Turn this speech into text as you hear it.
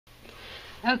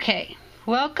Okay,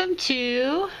 welcome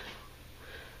to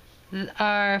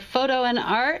our Photo and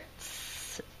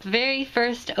Arts very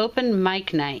first open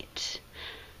mic night.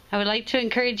 I would like to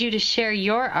encourage you to share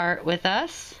your art with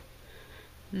us.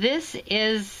 This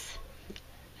is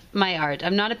my art.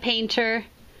 I'm not a painter,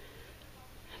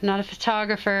 I'm not a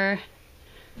photographer,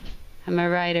 I'm a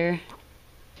writer.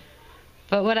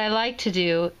 But what I like to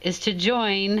do is to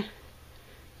join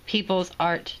people's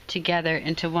art together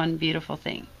into one beautiful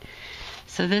thing.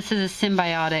 So this is a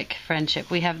symbiotic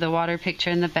friendship. We have the water picture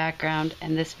in the background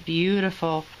and this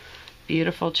beautiful,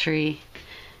 beautiful tree.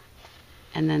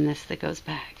 And then this that goes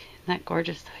back. Isn't that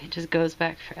gorgeous? It just goes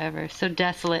back forever. So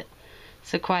desolate,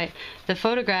 so quiet. The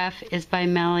photograph is by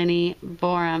Melanie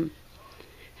Borum.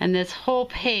 And this whole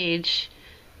page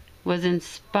was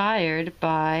inspired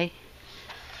by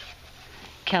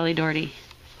Kelly Doherty,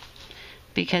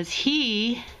 because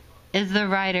he is the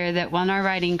writer that won our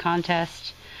writing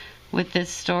contest with this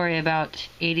story about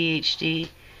ADHD.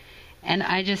 And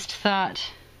I just thought,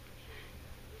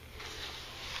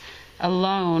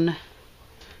 alone,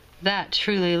 that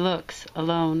truly looks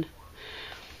alone.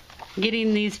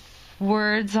 Getting these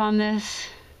words on this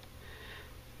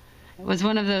was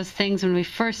one of those things when we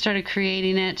first started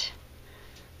creating it.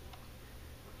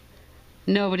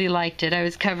 Nobody liked it. I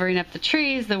was covering up the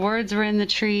trees, the words were in the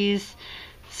trees,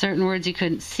 certain words you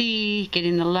couldn't see,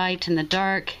 getting the light and the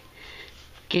dark,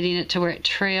 getting it to where it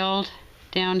trailed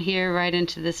down here right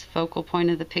into this focal point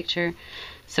of the picture.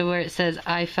 So where it says,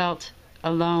 I felt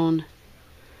alone,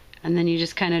 and then you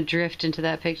just kind of drift into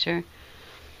that picture.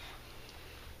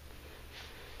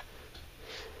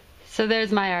 So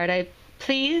there's my art.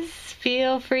 Please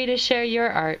feel free to share your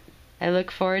art. I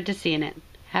look forward to seeing it.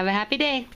 Have a happy day.